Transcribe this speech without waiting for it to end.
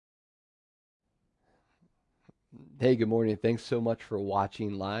Hey, good morning. Thanks so much for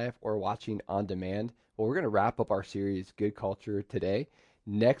watching live or watching on demand. Well, we're going to wrap up our series, Good Culture, today.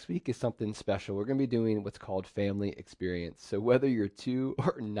 Next week is something special. We're going to be doing what's called Family Experience. So whether you're 2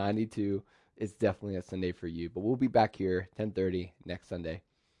 or 92, it's definitely a Sunday for you. But we'll be back here 10:30 next Sunday.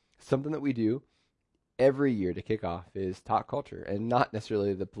 Something that we do every year to kick off is talk culture, and not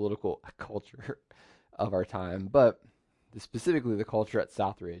necessarily the political culture of our time, but specifically the culture at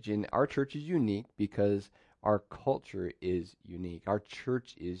Southridge. And our church is unique because our culture is unique. Our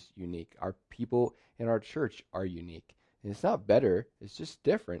church is unique. Our people in our church are unique. And it's not better, it's just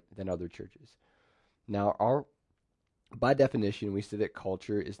different than other churches. Now, our by definition, we say that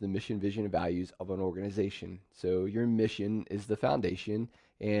culture is the mission, vision, and values of an organization. So your mission is the foundation,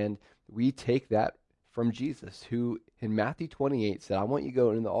 and we take that from Jesus, who in Matthew 28 said, I want you to go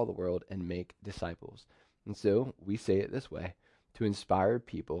into all the world and make disciples. And so we say it this way, to inspire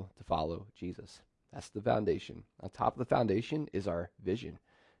people to follow Jesus. That's the foundation. On top of the foundation is our vision.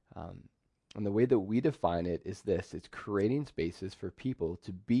 Um, and the way that we define it is this, it's creating spaces for people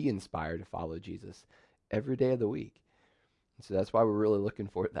to be inspired to follow Jesus every day of the week. So that's why we're really looking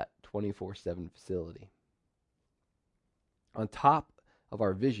for that 24/7 facility. On top of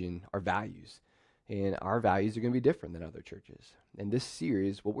our vision, our values. And our values are going to be different than other churches. In this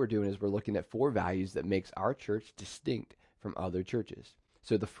series, what we're doing is we're looking at 4 values that makes our church distinct from other churches.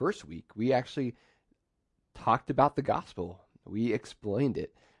 So the first week, we actually talked about the gospel. We explained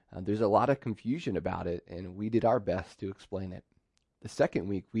it. There's a lot of confusion about it, and we did our best to explain it. The second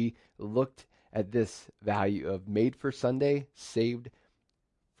week, we looked at this value of made for Sunday, saved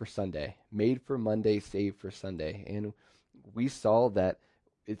for Sunday, made for Monday, saved for Sunday. And we saw that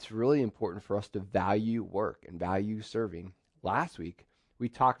it's really important for us to value work and value serving. Last week, we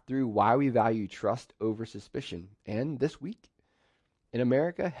talked through why we value trust over suspicion. And this week, in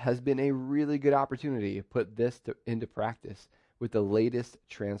America, has been a really good opportunity to put this into practice with the latest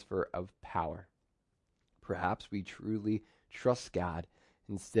transfer of power. Perhaps we truly trust God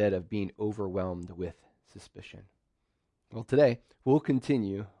instead of being overwhelmed with suspicion. Well, today we'll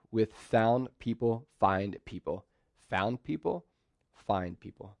continue with found people, find people. Found people, find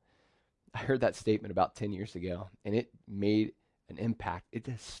people. I heard that statement about 10 years ago, and it made an impact. It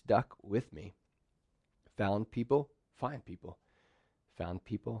just stuck with me. Found people, find people. Found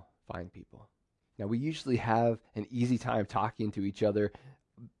people, find people. Now, we usually have an easy time talking to each other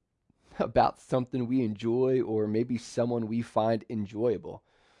about something we enjoy or maybe someone we find enjoyable.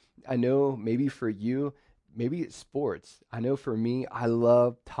 I know maybe for you, maybe it's sports. I know for me, I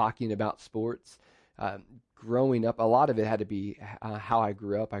love talking about sports. Growing up, a lot of it had to be how I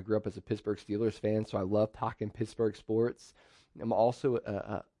grew up. I grew up as a Pittsburgh Steelers fan, so I love talking Pittsburgh sports. I'm also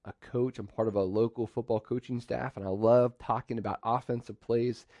a coach. I'm part of a local football coaching staff, and I love talking about offensive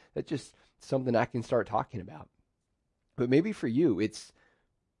plays. That's just something I can start talking about. But maybe for you, it's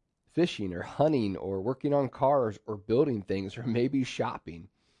fishing or hunting or working on cars or building things or maybe shopping.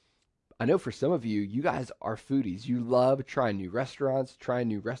 I know for some of you, you guys are foodies. You love trying new restaurants, trying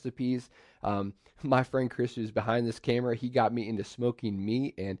new recipes. My friend Chris, who's behind this camera, he got me into smoking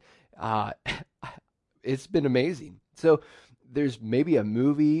meat, and uh, it's been amazing. So there's maybe a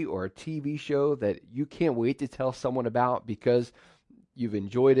movie or a TV show that you can't wait to tell someone about because you've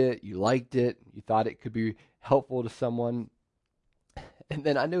enjoyed it, you liked it, you thought it could be helpful to someone. And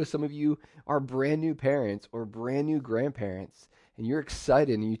then I know some of you are brand new parents or brand new grandparents, and you're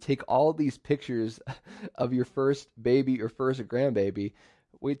excited and you take all these pictures of your first baby or first grandbaby.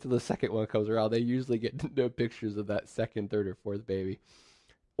 Wait till the second one comes around. They usually get no pictures of that second, third, or fourth baby.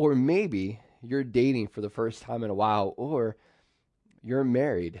 Or maybe you're dating for the first time in a while, or you're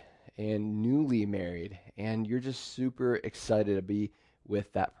married and newly married, and you're just super excited to be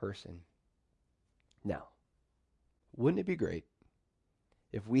with that person. Now, wouldn't it be great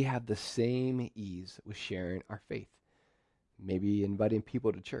if we have the same ease with sharing our faith? Maybe inviting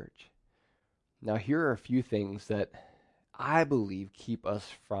people to church. Now, here are a few things that I believe keep us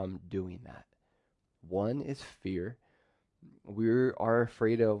from doing that. One is fear. We are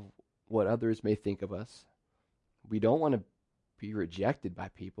afraid of what others may think of us. We don't want to be rejected by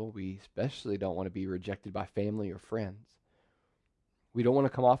people. We especially don't want to be rejected by family or friends. We don't want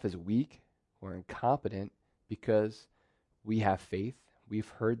to come off as weak or incompetent because we have faith. We've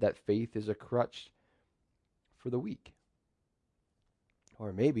heard that faith is a crutch for the weak.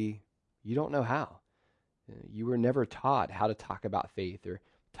 Or maybe you don't know how. You were never taught how to talk about faith or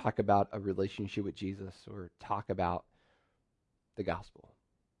talk about a relationship with Jesus or talk about the gospel.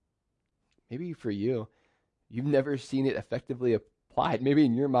 Maybe for you, you've never seen it effectively applied. Maybe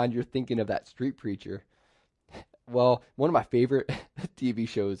in your mind you're thinking of that street preacher. Well, one of my favorite TV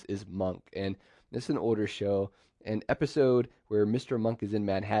shows is Monk, and this is an older show. An episode where Mr. Monk is in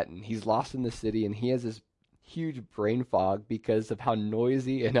Manhattan. He's lost in the city, and he has this huge brain fog because of how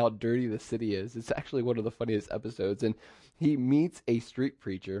noisy and how dirty the city is. It's actually one of the funniest episodes, and he meets a street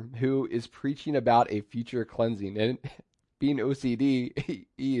preacher who is preaching about a future cleansing. And being OCD,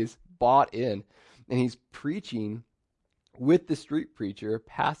 he is bought in, and he's preaching with the street preacher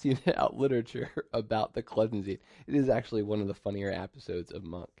passing out literature about the cleansing. It is actually one of the funnier episodes of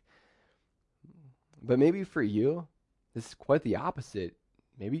Monk. But maybe for you, this is quite the opposite.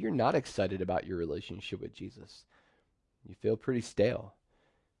 Maybe you're not excited about your relationship with Jesus. You feel pretty stale.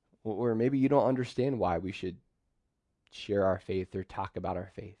 Or maybe you don't understand why we should share our faith or talk about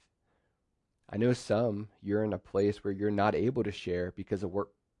our faith. I know some, you're in a place where you're not able to share because of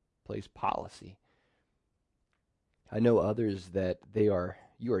workplace policy. I know others that you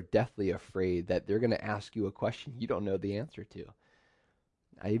are deathly afraid that they're going to ask you a question you don't know the answer to.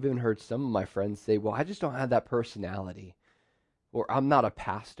 I even heard some of my friends say, well, I just don't have that personality, or I'm not a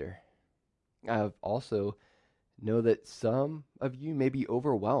pastor. I've also know that some of you may be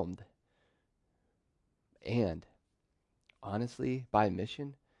overwhelmed. And honestly, by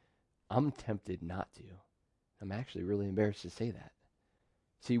mission, I'm tempted not to. I'm actually really embarrassed to say that.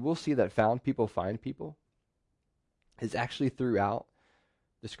 See, we'll see that found people find people is actually throughout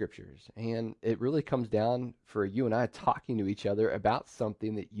the scriptures. And it really comes down for you and I talking to each other about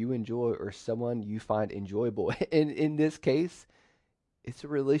something that you enjoy or someone you find enjoyable. And in this case, it's a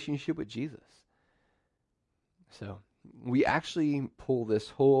relationship with Jesus. So we actually pull this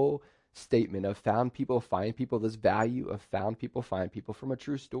whole statement of found people find people, this value of found people find people, from a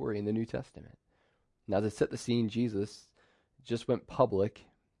true story in the New Testament. Now, to set the scene, Jesus just went public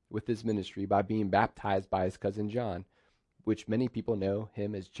with his ministry by being baptized by his cousin John, which many people know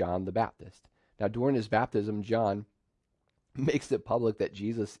him as John the Baptist. Now, during his baptism, John makes it public that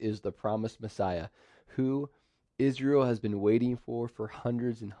Jesus is the promised Messiah, who Israel has been waiting for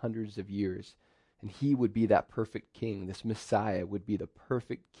hundreds and hundreds of years. And he would be that perfect king. This Messiah would be the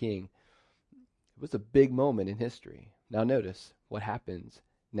perfect king. It was a big moment in history. Now notice what happens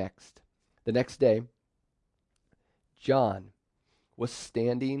next. The next day, John was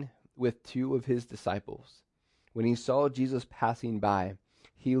standing with two of his disciples. When he saw Jesus passing by,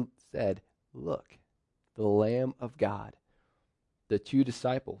 he said, "Look, the Lamb of God." The two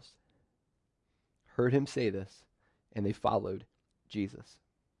disciples heard him say this, and they followed Jesus.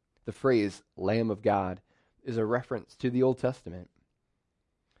 The phrase Lamb of God is a reference to the Old Testament.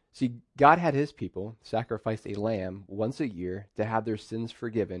 See, God had his people sacrifice a lamb once a year to have their sins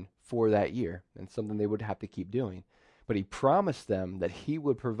forgiven for that year, and something they would have to keep doing. But he promised them that he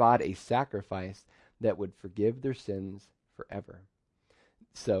would provide a sacrifice that would forgive their sins forever.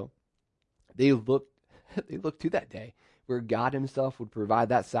 So they looked to that day where God himself would provide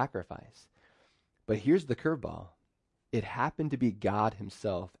that sacrifice. But here's the curveball. It happened to be God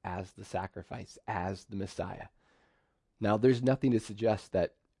himself as the sacrifice, as the Messiah. Now, there's nothing to suggest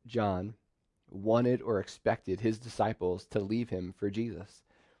that John wanted or expected his disciples to leave him for Jesus.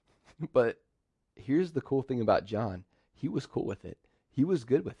 But here's the cool thing about John. He was cool with it. He was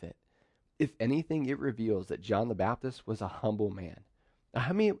good with it. If anything, it reveals that John the Baptist was a humble man. Now,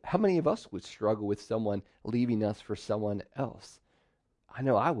 how many of us would struggle with someone leaving us for someone else? I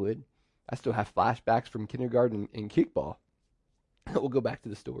know I would. I still have flashbacks from kindergarten and kickball. We'll go back to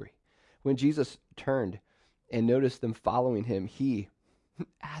the story. When Jesus turned and noticed them following him, he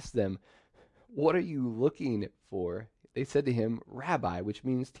asked them, "What are you looking for?" They said to him, "Rabbi," which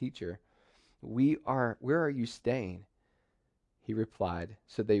means teacher. Where are you staying?" He replied.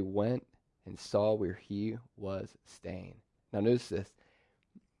 So they went and saw where he was staying. Now notice this.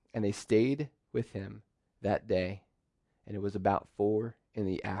 And they stayed with him that day, and it was about 4 in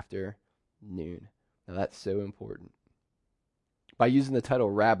the afternoon. Now that's so important. By using the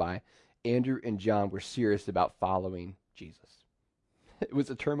title Rabbi, Andrew and John were serious about following Jesus. It was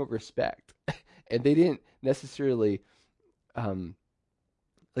a term of respect. And they didn't necessarily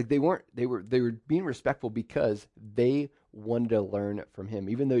they were being respectful because they wanted to learn from him.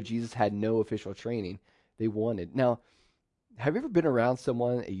 Even though Jesus had no official training, they wanted. Now, have you ever been around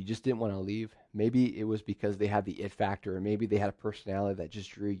someone and you just didn't want to leave? Maybe it was because they had the it factor, or maybe they had a personality that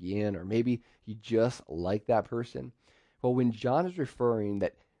just drew you in, or maybe you just like that person. Well, when John is referring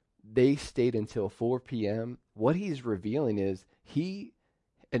that they stayed until 4 p.m., what he's revealing is he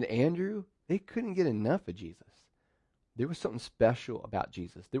and Andrew, they couldn't get enough of Jesus. There was something special about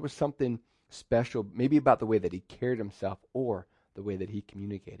Jesus. There was something special maybe about the way that he carried himself or the way that he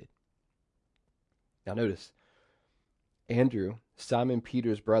communicated. Now notice, Andrew, Simon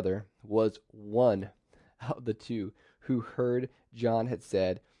Peter's brother, was one of the two who heard John had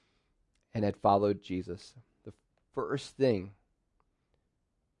said and had followed Jesus. The first thing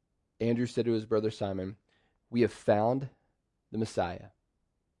Andrew said to his brother Simon, "We have found the Messiah,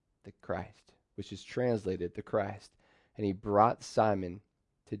 the Christ," which is translated the Christ. And he brought Simon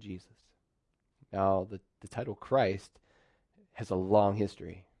to Jesus. Now, the title Christ has a long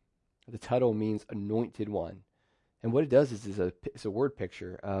history. The title means anointed one. And what it does is it's a word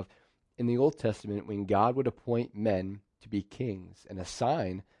picture of, in the Old Testament, when God would appoint men to be kings. And a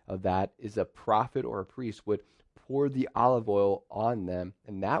sign of that is a prophet or a priest would pour the olive oil on them.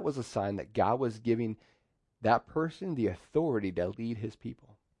 And that was a sign that God was giving that person the authority to lead his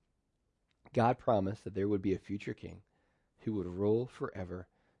people. God promised that there would be a future king who would rule forever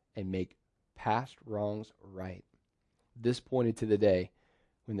and make past wrongs right. This pointed to the day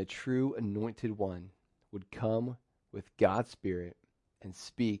when the true anointed one would come with God's Spirit and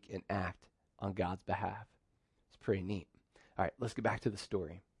speak and act on God's behalf. It's pretty neat. All right, let's get back to the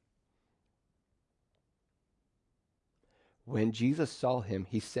story. When Jesus saw him,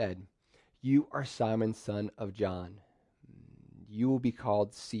 he said, "You are Simon, son of John. You will be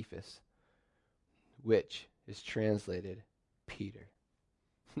called Cephas," which is translated Peter.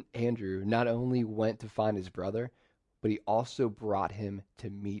 Andrew not only went to find his brother, but he also brought him to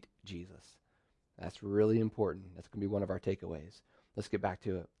meet Jesus. That's really important. That's going to be one of our takeaways. Let's get back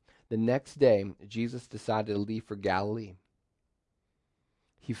to it. The next day, Jesus decided to leave for Galilee.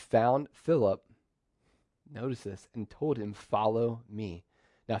 He found Philip, notice this, and told him, "Follow me."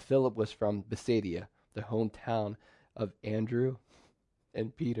 Now, Philip was from Bethsaida, the hometown of Andrew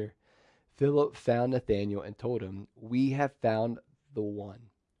and Peter. Philip found Nathanael and told him, "We have found the one.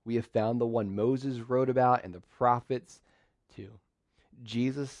 We have found the one Moses wrote about and the prophets too.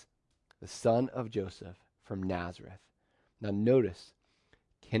 Jesus, the son of Joseph from Nazareth." Now notice,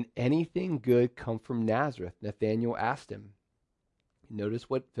 "Can anything good come from Nazareth?" Nathanael asked him. Notice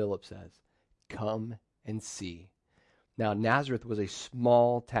what Philip says, "Come and see." Now Nazareth was a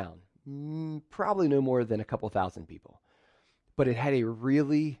small town, probably no more than a couple thousand people. But it had a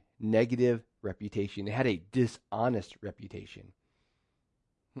really negative reputation. It had a dishonest reputation.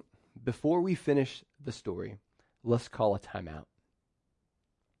 Before we finish the story, let's call a timeout.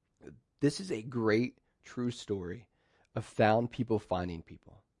 This is a great, true story of found people finding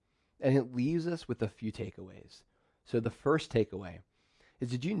people. And it leaves us with a few takeaways. So the first takeaway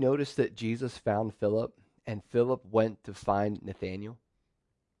is, did you notice that Jesus found Philip and Philip went to find Nathanael?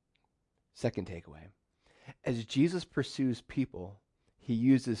 Second takeaway, as Jesus pursues people, he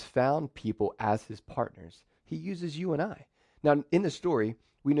uses found people as his partners. He uses you and I. Now, in the story,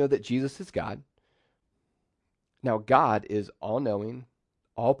 we know that Jesus is God. Now, God is all-knowing,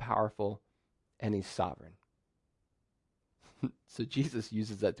 all-powerful, and he's sovereign. So Jesus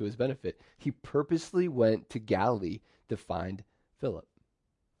uses that to his benefit. He purposely went to Galilee to find Philip.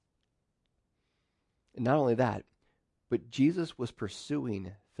 And not only that, but Jesus was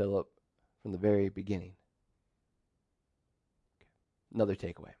pursuing Philip from the very beginning. Another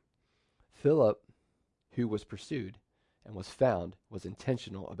takeaway. Philip, who was pursued and was found, was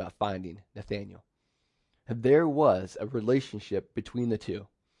intentional about finding Nathanael. And there was a relationship between the two.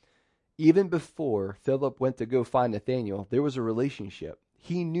 Even before Philip went to go find Nathanael, there was a relationship.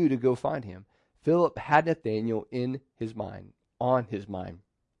 He knew to go find him. Philip had Nathanael in his mind, on his mind.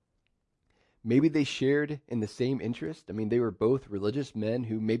 Maybe they shared in the same interest. I mean, they were both religious men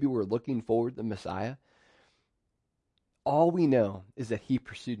who maybe were looking forward to the Messiah. All we know is that he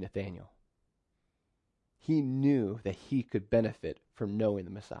pursued Nathanael. He knew that he could benefit from knowing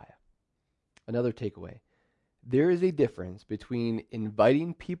the Messiah. Another takeaway. There is a difference between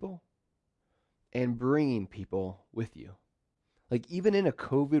inviting people and bringing people with you. Like, even in a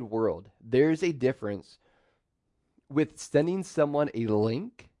COVID world, there's a difference with sending someone a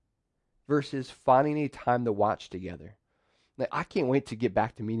link versus finding a time to watch together. Like, I can't wait to get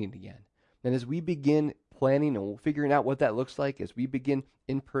back to meeting again. And as we begin planning and figuring out what that looks like, as we begin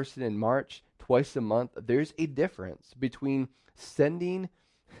in person in March, twice a month, there's a difference between sending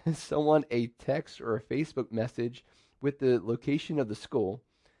someone a text or a Facebook message with the location of the school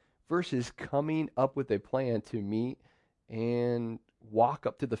versus coming up with a plan to meet and walk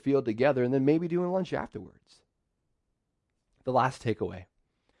up to the field together and then maybe doing lunch afterwards. The last takeaway.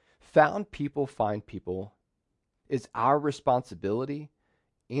 Found people find people is our responsibility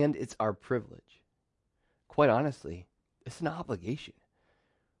and it's our privilege. Quite honestly, it's an obligation.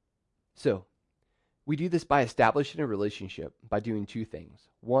 So, we do this by establishing a relationship by doing two things.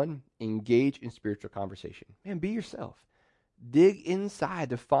 One, engage in spiritual conversation. Man, be yourself. Dig inside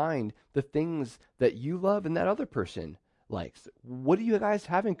to find the things that you love and that other person likes. What do you guys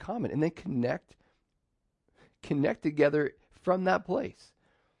have in common? And then connect connect together from that place.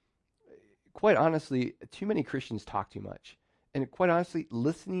 Quite honestly, too many Christians talk too much. And quite honestly,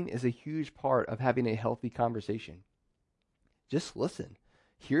 listening is a huge part of having a healthy conversation. Just listen,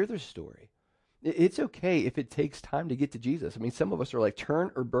 hear their story. It's okay if it takes time to get to Jesus. I mean, some of us are like,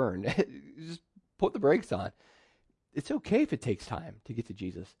 turn or burn. Just put the brakes on. It's okay if it takes time to get to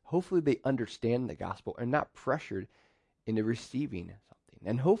Jesus. Hopefully, they understand the gospel and not pressured into receiving something.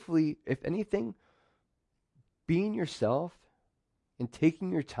 And hopefully, if anything, being yourself and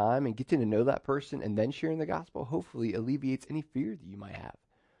taking your time and getting to know that person and then sharing the gospel hopefully alleviates any fear that you might have.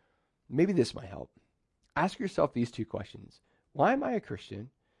 Maybe this might help. Ask yourself these two questions. Why am I a Christian?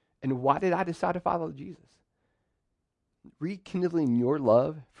 And why did I decide to follow Jesus? Rekindling your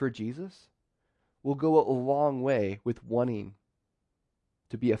love for Jesus will go a long way with wanting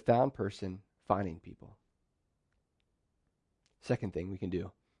to be a found person finding people. Second thing we can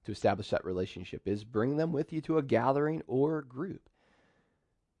do to establish that relationship is bring them with you to a gathering or group.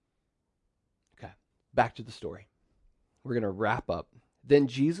 Okay, back to the story. We're going to wrap up. Then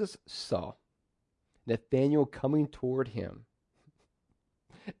Jesus saw Nathanael coming toward him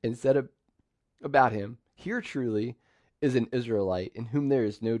and said about him, "Here truly is an Israelite in whom there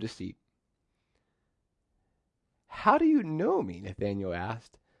is no deceit." "How do you know me?" Nathanael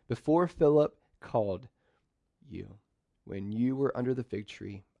asked. "Before Philip called you, when you were under the fig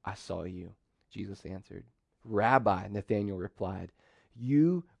tree, I saw you," Jesus answered. "Rabbi," Nathanael replied,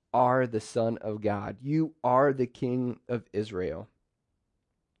 "you are the Son of God. You are the King of Israel."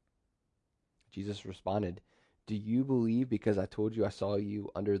 Jesus responded, "Do you believe because I told you I saw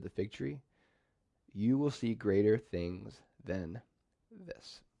you under the fig tree? You will see greater things than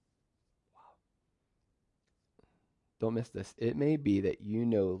this." Wow. Don't miss this. It may be that you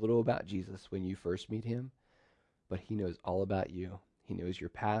know little about Jesus when you first meet him, but he knows all about you. He knows your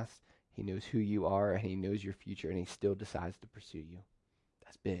past, he knows who you are, and he knows your future, and he still decides to pursue you.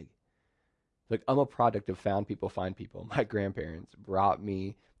 That's big. Look, I'm a product of found people, find people. My grandparents brought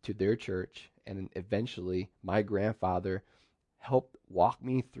me to their church, and eventually my grandfather helped walk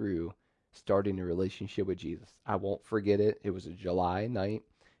me through starting a relationship with Jesus. I won't forget it. It was a July night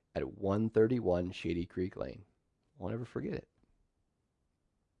at 131 Shady Creek Lane. Won't ever forget it.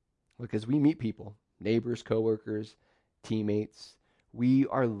 Because we meet people, neighbors, coworkers, teammates. We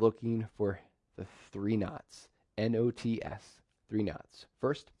are looking for the three knots. N-O-T-S. Three knots.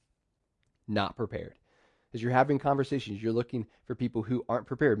 First, not prepared. As you're having conversations, you're looking for people who aren't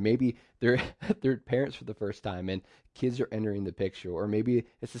prepared. Maybe they're they're parents for the first time and kids are entering the picture, or maybe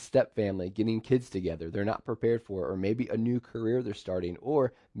it's a step family getting kids together. They're not prepared for it, or maybe a new career they're starting,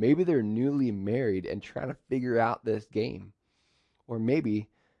 or maybe they're newly married and trying to figure out this game, or maybe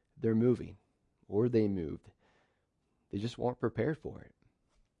they're moving, or they moved. They just weren't prepared for it.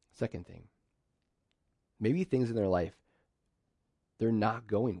 Second thing, maybe things in their life, they're not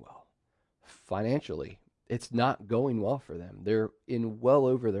going well. Financially, it's not going well for them. They're in well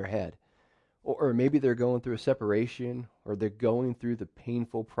over their head. Or maybe they're going through a separation, or they're going through the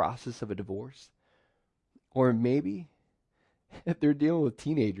painful process of a divorce. Or maybe they're dealing with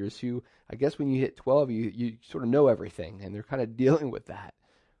teenagers who, I guess when you hit 12, you sort of know everything, and they're kind of dealing with that.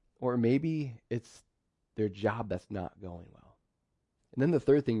 Or maybe it's their job that's not going well. And then the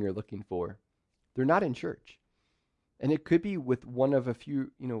third thing you're looking for, they're not in church. And it could be with one of a few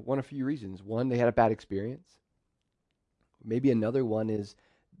reasons. One, they had a bad experience. Maybe another one is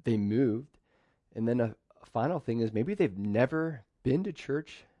they moved. And then a final thing is maybe they've never been to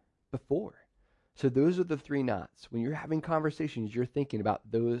church before. So those are the three knots. When you're having conversations, you're thinking about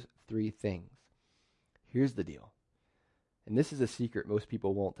those three things. Here's the deal. And this is a secret most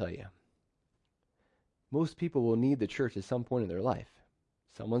people won't tell you. Most people will need the church at some point in their life.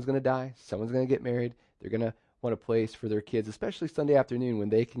 Someone's going to die. Someone's going to get married. They're going to want a place for their kids, especially Sunday afternoon when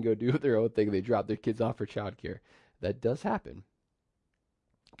they can go do their own thing. They drop their kids off for childcare. That does happen.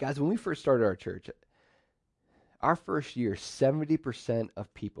 Guys, when we first started our church, our first year, 70%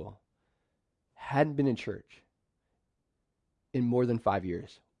 of people hadn't been in church in more than 5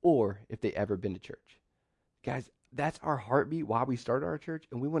 years, or if they ever been to church. Guys, that's our heartbeat why we started our church,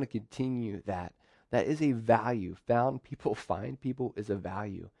 and we want to continue that. That is a value. Found people, find people is a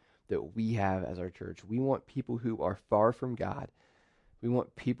value that we have as our church. We want people who are far from God. We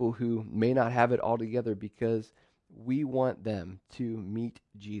want people who may not have it all together because we want them to meet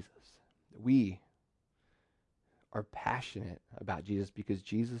Jesus. We are passionate about Jesus because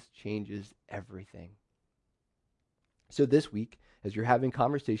Jesus changes everything. So this week, as you're having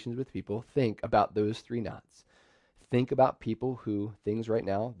conversations with people, think about those three knots. Think about people who, things right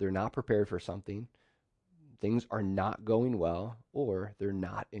now, they're not prepared for something. Things are not going well, or they're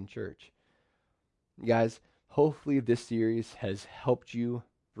not in church. Guys, Hopefully this series has helped you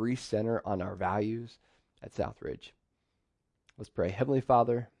recenter on our values at Southridge. Let's pray. Heavenly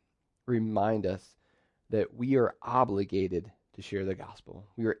Father, remind us that we are obligated to share the gospel.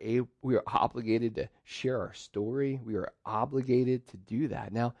 We are obligated to share our story. We are obligated to do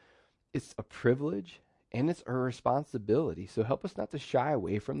that. Now, it's a privilege and it's a responsibility. So help us not to shy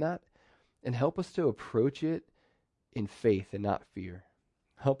away from that, and help us to approach it in faith and not fear.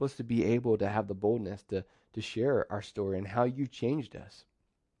 Help us to be able to have the boldness to share our story and how you changed us.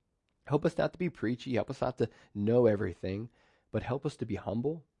 Help us not to be preachy. Help us not to know everything, but help us to be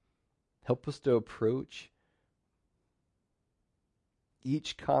humble. Help us to approach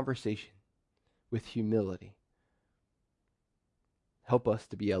each conversation with humility. Help us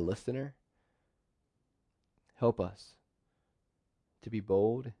to be a listener. Help us to be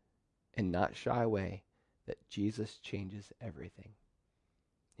bold and not shy away that Jesus changes everything.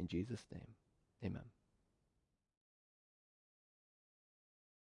 In Jesus' name, amen.